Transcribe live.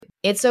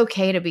it's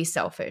okay to be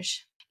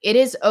selfish. It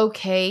is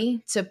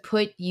okay to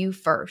put you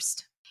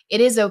first. It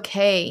is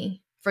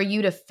okay for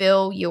you to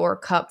fill your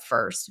cup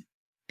first,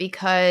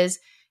 because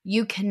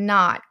you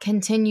cannot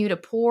continue to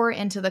pour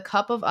into the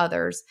cup of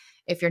others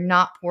if you're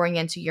not pouring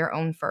into your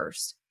own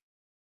first.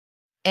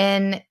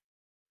 And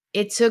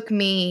it took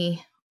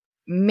me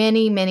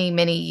many, many,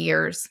 many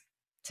years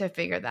to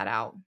figure that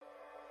out.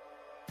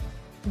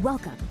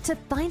 Welcome to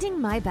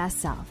Finding My Best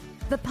Self,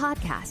 the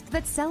podcast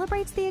that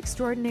celebrates the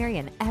extraordinary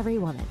in every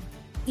woman.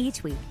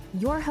 Each week,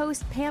 your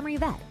host, Pam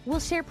Rivette,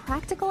 will share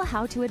practical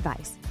how-to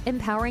advice,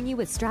 empowering you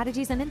with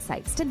strategies and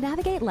insights to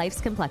navigate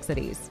life's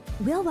complexities.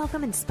 We'll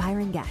welcome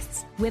inspiring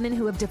guests, women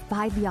who have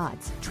defied the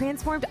odds,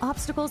 transformed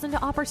obstacles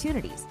into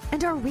opportunities,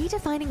 and are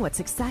redefining what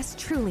success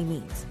truly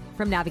means.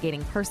 From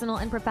navigating personal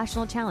and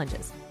professional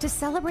challenges to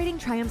celebrating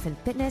triumphs in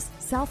fitness,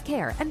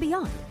 self-care, and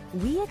beyond,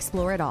 we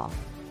explore it all.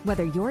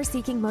 Whether you're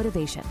seeking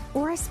motivation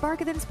or a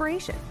spark of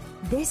inspiration,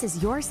 this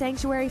is your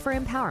sanctuary for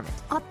empowerment,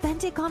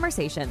 authentic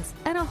conversations,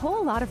 and a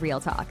whole lot of real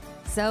talk.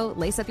 So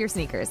lace up your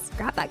sneakers,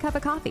 grab that cup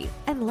of coffee,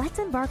 and let's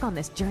embark on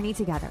this journey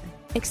together,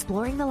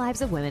 exploring the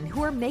lives of women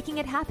who are making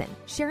it happen,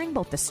 sharing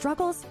both the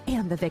struggles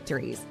and the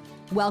victories.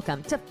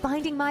 Welcome to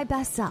Finding My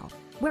Best Self,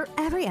 where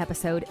every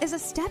episode is a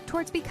step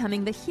towards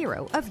becoming the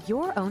hero of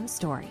your own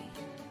story.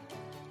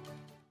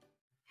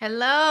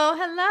 Hello,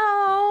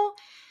 hello.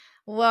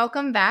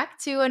 Welcome back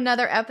to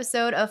another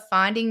episode of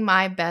Finding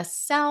My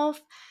Best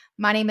Self.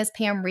 My name is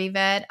Pam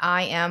Rivette.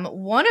 I am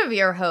one of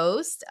your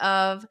hosts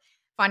of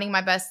Finding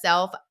My Best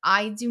Self.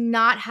 I do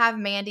not have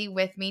Mandy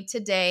with me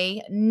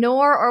today,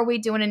 nor are we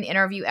doing an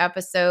interview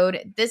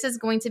episode. This is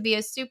going to be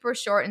a super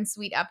short and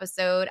sweet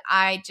episode.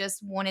 I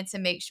just wanted to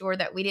make sure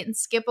that we didn't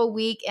skip a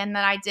week and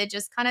that I did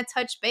just kind of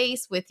touch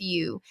base with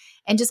you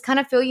and just kind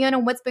of fill you in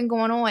on what's been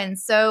going on.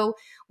 So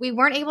we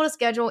weren't able to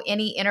schedule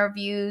any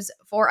interviews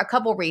for a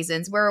couple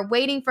reasons. We're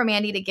waiting for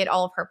Mandy to get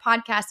all of her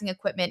podcasting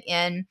equipment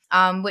in,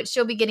 which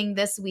she'll be getting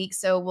this week.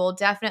 So we'll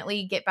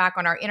definitely get back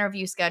on our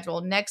interview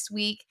schedule next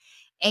week.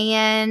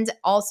 And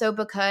also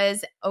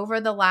because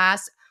over the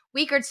last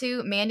week or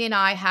two, Mandy and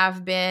I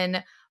have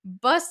been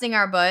busting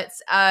our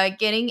butts,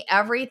 getting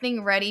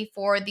everything ready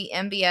for the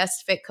MBS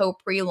Fitco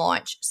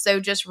pre-launch. So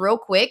just real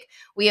quick,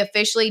 we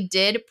officially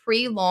did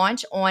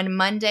pre-launch on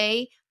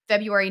Monday,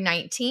 February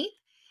 19th.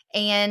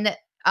 And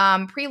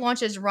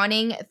pre-launch is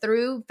running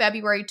through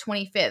February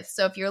 25th.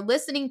 So if you're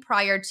listening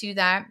prior to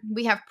that,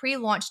 we have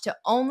pre-launch to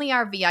only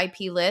our VIP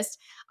list.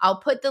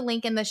 I'll put the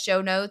link in the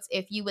show notes.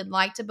 If you would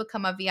like to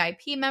become a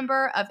VIP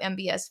member of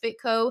MBS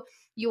Fitco,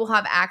 you will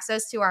have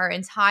access to our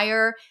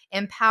entire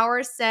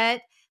Empower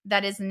set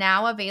that is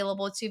now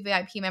available to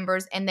VIP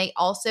members. And they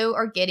also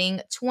are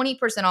getting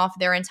 20% off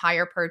their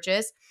entire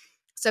purchase.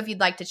 So if you'd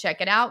like to check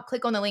it out,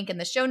 click on the link in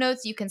the show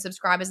notes. You can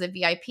subscribe as a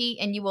VIP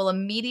and you will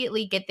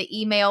immediately get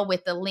the email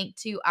with the link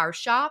to our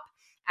shop,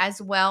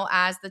 as well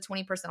as the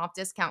 20% off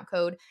discount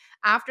code.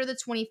 After the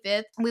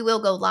 25th, we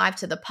will go live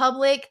to the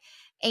public.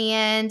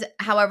 And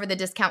however, the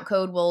discount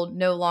code will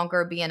no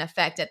longer be in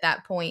effect at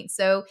that point.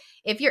 So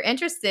if you're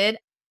interested,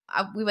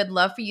 we would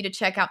love for you to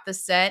check out the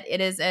set. It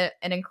is an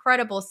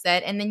incredible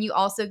set. And then you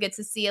also get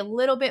to see a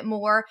little bit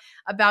more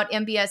about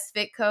MBS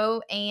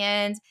Fitco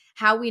and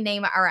how we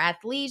name our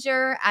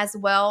athleisure, as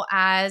well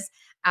as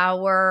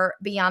our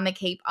Beyond the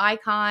Cape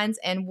icons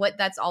and what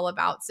that's all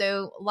about.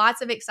 So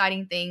lots of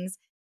exciting things.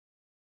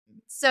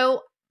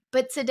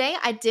 But today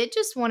I did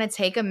just want to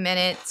take a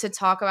minute to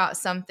talk about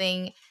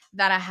something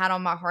that I had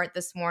on my heart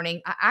this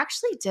morning. I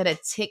actually did a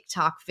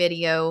TikTok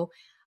video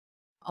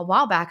a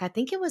while back. I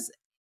think it was,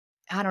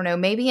 I don't know,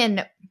 maybe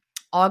in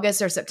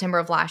August or September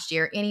of last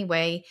year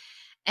anyway.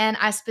 And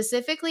I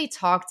specifically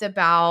talked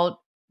about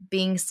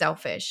being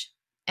selfish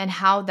and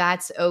how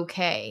that's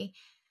okay.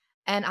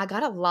 And I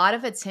got a lot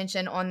of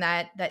attention on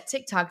that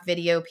TikTok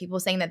video, people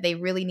saying that they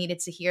really needed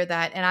to hear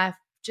that. And I've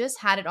just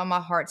had it on my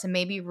heart to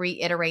maybe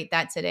reiterate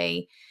that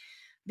today,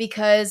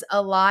 because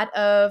a lot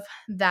of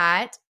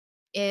that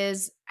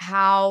is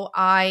how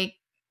I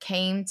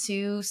came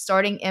to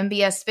starting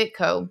MBS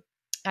Fitco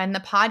and the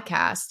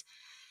podcast.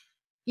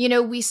 You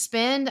know, we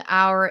spend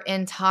our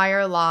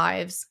entire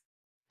lives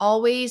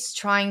always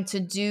trying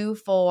to do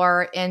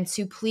for and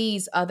to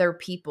please other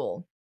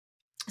people.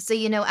 So,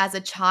 you know, as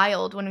a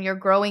child, when you're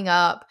growing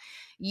up,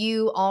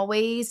 you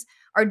always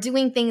are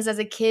doing things as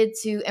a kid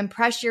to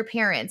impress your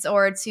parents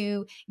or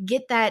to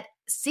get that,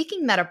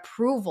 seeking that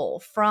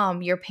approval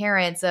from your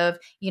parents of,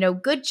 you know,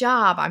 good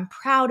job, I'm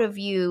proud of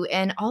you,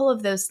 and all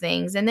of those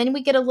things. And then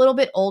we get a little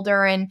bit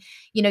older and,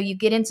 you know, you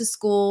get into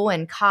school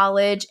and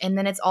college, and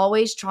then it's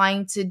always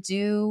trying to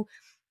do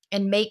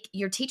and make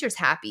your teachers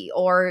happy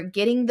or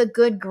getting the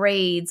good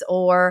grades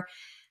or,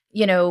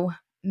 you know,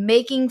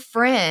 making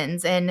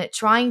friends and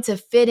trying to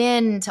fit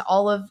into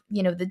all of,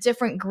 you know, the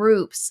different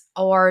groups,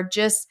 or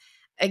just,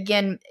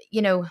 again,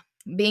 you know,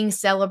 being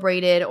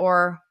celebrated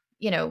or,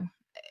 you know,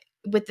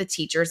 with the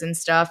teachers and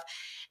stuff.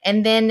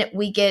 And then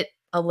we get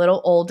a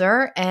little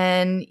older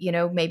and, you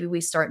know, maybe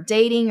we start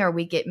dating or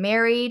we get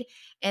married.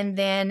 And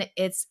then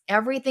it's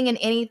everything and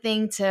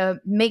anything to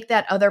make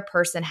that other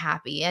person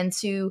happy and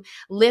to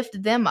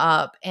lift them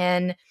up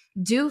and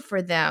do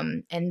for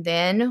them. And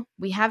then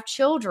we have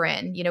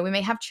children, we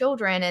may have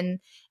children,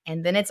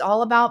 and then it's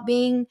all about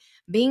being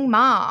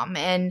mom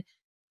and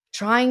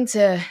trying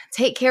to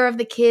take care of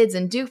the kids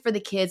and do for the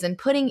kids and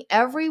putting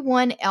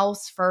everyone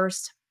else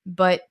first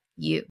but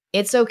you.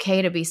 It's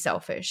okay to be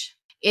selfish.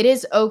 It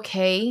is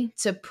okay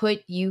to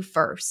put you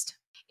first.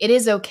 It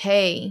is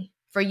okay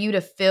for you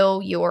to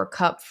fill your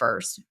cup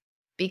first,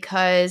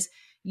 because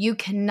you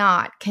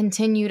cannot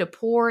continue to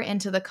pour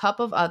into the cup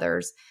of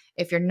others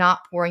if you're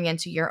not pouring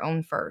into your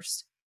own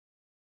first.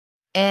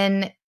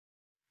 And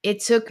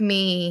it took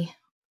me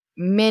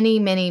many,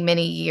 many,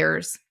 many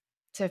years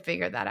to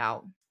figure that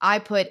out. I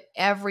put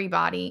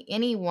everybody,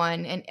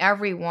 anyone and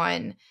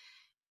everyone,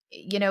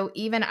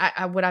 even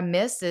what I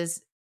miss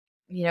is,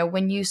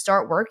 when you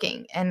start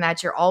working and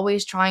that you're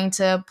always trying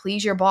to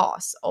please your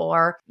boss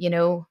or,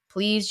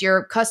 please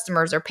your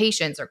customers or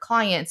patients or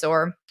clients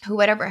or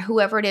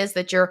whoever it is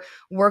that you're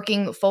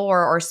working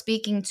for or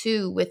speaking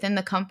to within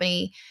the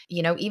company,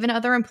 even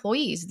other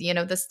employees,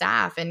 the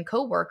staff and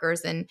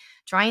coworkers, and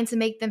trying to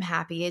make them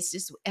happy. It's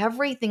just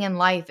everything in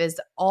life is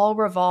all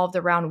revolved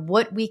around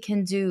what we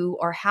can do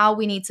or how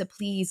we need to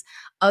please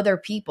other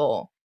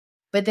people.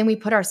 But then we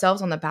put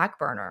ourselves on the back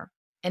burner,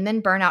 and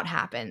then burnout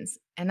happens.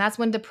 And that's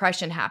when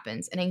depression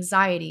happens and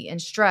anxiety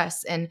and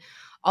stress and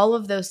all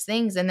of those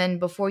things. And then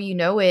before you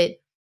know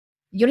it,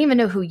 you don't even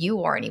know who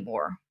you are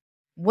anymore.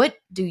 What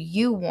do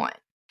you want?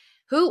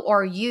 Who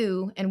are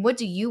you and what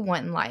do you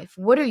want in life?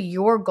 What are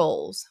your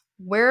goals?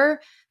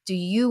 Where do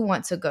you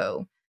want to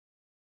go?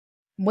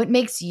 What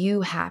makes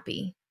you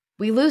happy?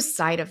 We lose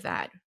sight of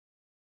that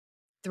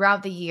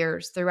throughout the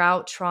years,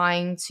 throughout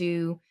trying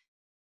to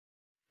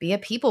be a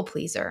people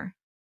pleaser.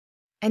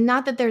 And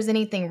not that there's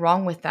anything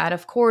wrong with that.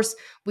 Of course,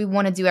 we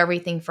want to do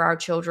everything for our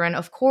children.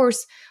 Of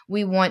course,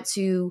 we want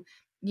to,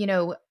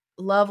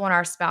 love on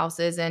our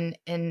spouses and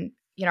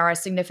our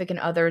significant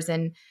others.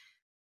 And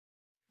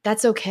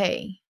that's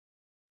okay.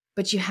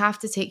 But you have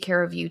to take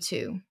care of you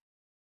too.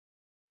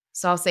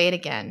 So I'll say it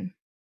again.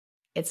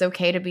 It's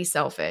okay to be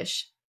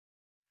selfish.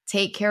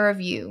 Take care of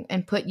you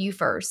and put you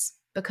first,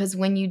 because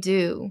when you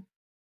do,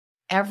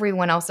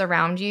 everyone else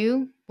around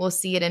you will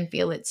see it and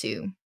feel it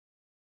too.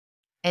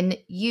 And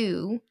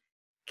you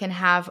can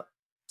have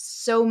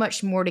so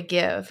much more to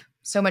give,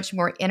 so much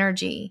more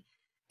energy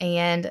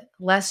and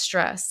less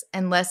stress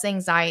and less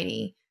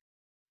anxiety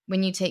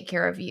when you take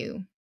care of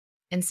you.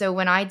 And so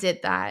when I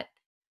did that,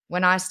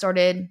 when I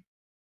started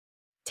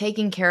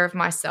taking care of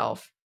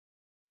myself,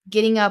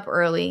 getting up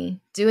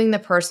early, doing the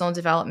personal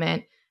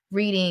development,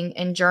 reading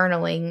and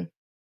journaling,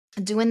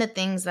 doing the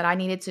things that I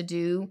needed to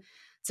do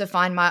to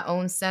find my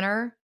own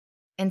center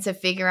and to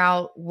figure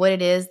out what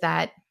it is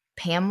that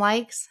Pam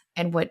likes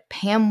and what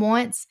Pam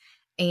wants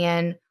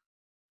and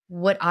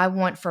what I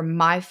want for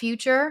my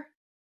future,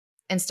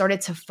 and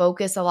started to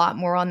focus a lot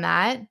more on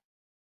that,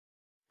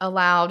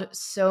 allowed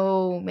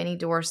so many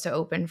doors to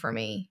open for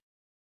me.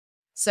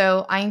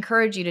 So I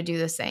encourage you to do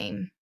the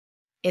same.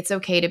 It's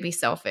okay to be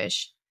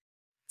selfish.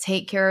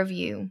 Take care of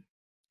you.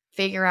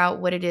 Figure out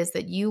what it is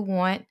that you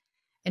want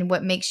and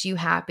what makes you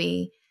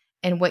happy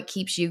and what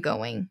keeps you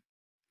going.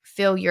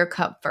 Fill your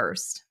cup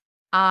first.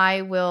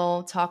 I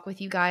will talk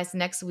with you guys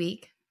next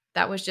week.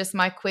 That was just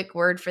my quick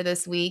word for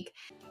this week.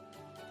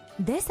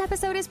 This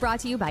episode is brought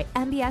to you by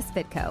MBS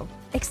Fitco.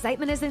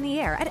 Excitement is in the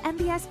air at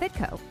MBS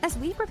Fitco as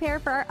we prepare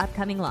for our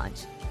upcoming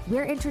launch.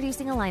 We're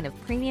introducing a line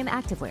of premium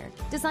activewear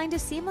designed to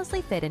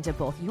seamlessly fit into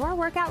both your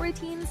workout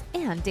routines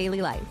and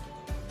daily life.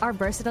 Our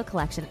versatile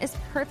collection is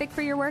perfect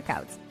for your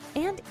workouts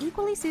and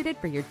equally suited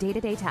for your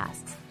day-to-day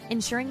tasks,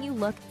 ensuring you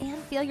look and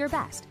feel your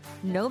best,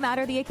 no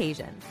matter the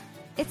occasion.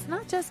 It's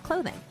not just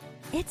clothing.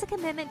 It's a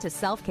commitment to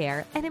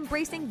self-care and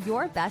embracing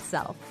your best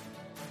self.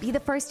 Be the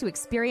first to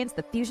experience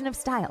the fusion of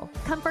style,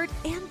 comfort,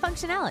 and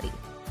functionality.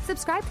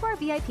 Subscribe to our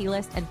VIP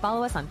list and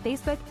follow us on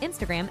Facebook,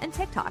 Instagram, and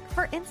TikTok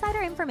for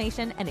insider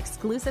information and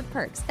exclusive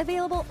perks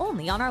available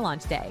only on our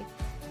launch day.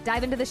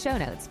 Dive into the show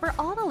notes for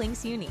all the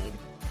links you need.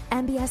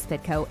 MBS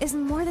Fitco is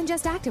more than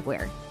just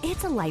activewear.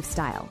 It's a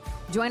lifestyle.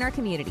 Join our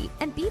community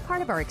and be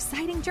part of our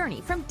exciting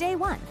journey from day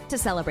one to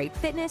celebrate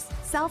fitness,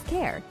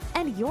 self-care,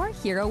 and your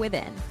hero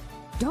within.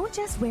 Don't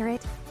just wear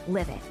it,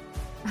 live it.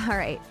 All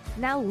right,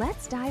 now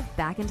let's dive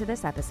back into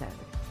this episode.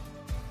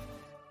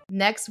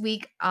 Next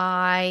week,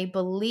 I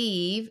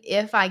believe,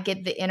 if I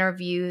get the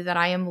interview that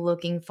I am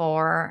looking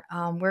for,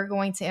 we're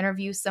going to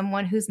interview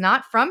someone who's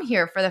not from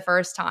here for the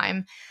first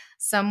time,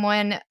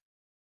 someone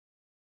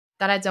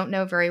that I don't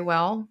know very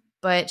well,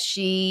 but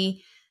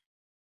she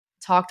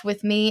talked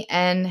with me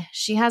and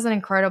she has an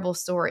incredible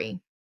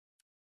story.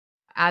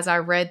 As I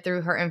read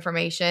through her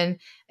information,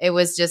 it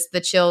was just the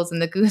chills and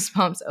the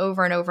goosebumps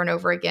over and over and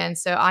over again.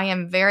 So I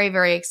am very,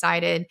 very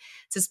excited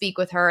to speak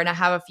with her, and I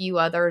have a few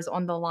others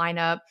on the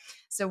lineup.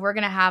 So we're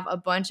going to have a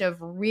bunch of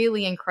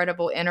really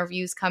incredible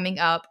interviews coming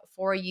up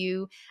for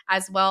you,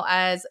 as well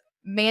as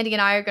Mandy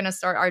and I are going to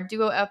start our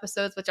duo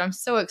episodes, which I'm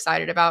so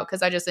excited about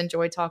because I just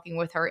enjoy talking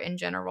with her in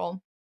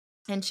general.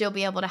 and she'll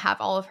be able to have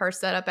all of her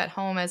set up at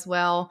home as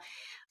well.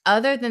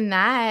 Other than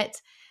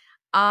that,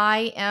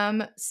 I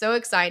am so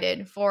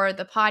excited for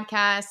the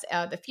podcast,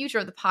 the future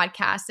of the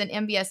podcast and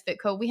MBS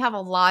FitCo. We have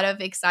a lot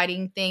of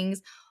exciting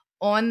things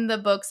on the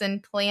books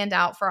and planned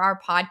out for our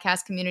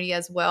podcast community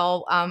as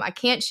well. I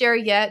can't share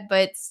yet,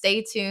 but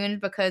stay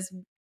tuned because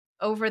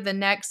over the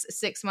next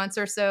 6 months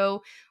or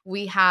so,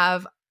 we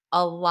have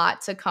a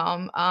lot to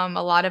come,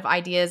 a lot of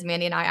ideas.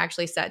 Mandy and I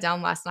actually sat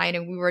down last night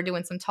and we were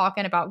doing some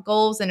talking about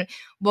goals and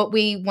what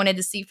we wanted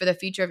to see for the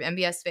future of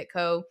MBS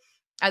FitCo,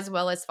 as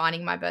well as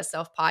Finding My Best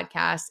Self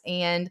podcast.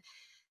 And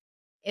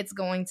it's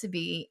going to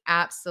be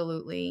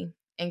absolutely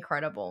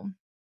incredible.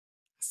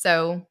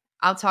 So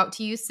I'll talk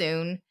to you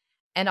soon.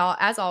 And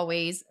as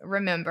always,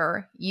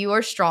 remember, you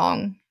are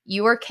strong,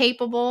 you are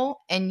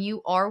capable, and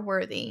you are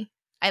worthy.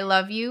 I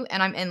love you,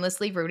 and I'm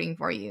endlessly rooting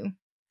for you.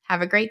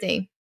 Have a great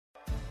day.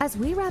 As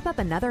we wrap up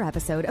another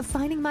episode of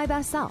Finding My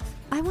Best Self,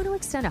 I want to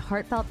extend a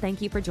heartfelt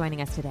thank you for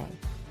joining us today.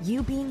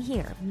 You being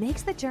here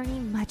makes the journey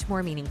much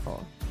more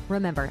meaningful.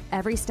 Remember,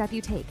 every step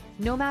you take,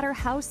 no matter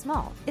how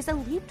small, is a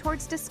leap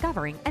towards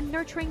discovering and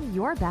nurturing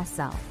your best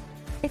self.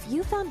 If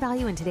you found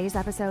value in today's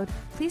episode,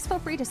 please feel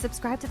free to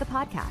subscribe to the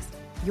podcast.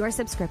 Your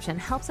subscription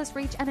helps us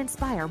reach and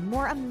inspire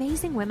more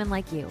amazing women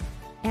like you.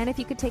 And if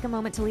you could take a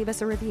moment to leave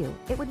us a review,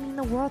 it would mean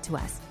the world to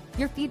us.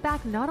 Your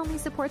feedback not only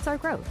supports our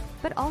growth,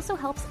 but also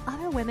helps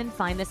other women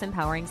find this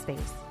empowering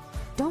space.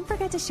 Don't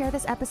forget to share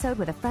this episode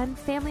with a friend,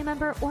 family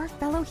member, or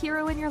fellow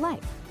hero in your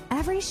life.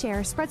 Every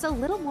share spreads a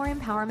little more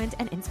empowerment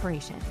and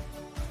inspiration.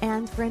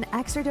 And for an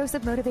extra dose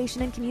of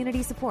motivation and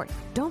community support,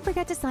 don't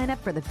forget to sign up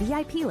for the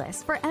VIP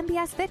list for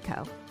MBS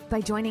FitCo.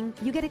 By joining,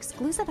 you get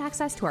exclusive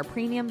access to our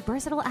premium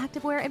versatile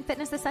activewear and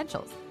fitness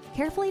essentials,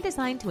 carefully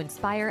designed to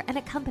inspire and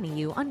accompany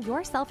you on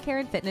your self-care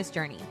and fitness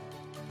journey.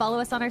 Follow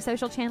us on our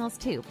social channels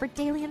too for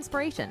daily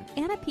inspiration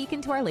and a peek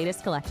into our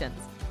latest collections.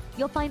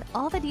 You'll find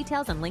all the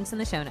details and links in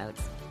the show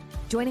notes.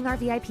 Joining our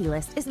VIP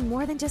list is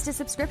more than just a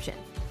subscription.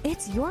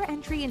 It's your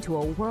entry into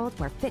a world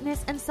where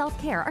fitness and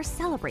self-care are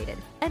celebrated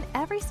and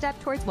every step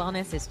towards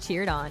wellness is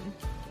cheered on.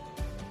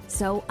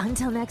 So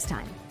until next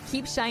time,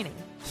 keep shining,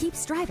 keep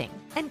striving,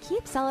 and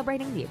keep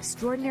celebrating the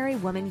extraordinary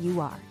woman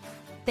you are.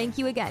 Thank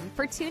you again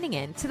for tuning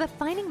in to the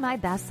Finding My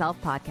Best Self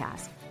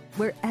podcast,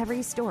 where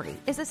every story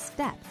is a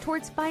step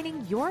towards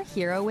finding your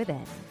hero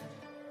within.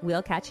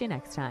 We'll catch you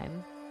next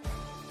time.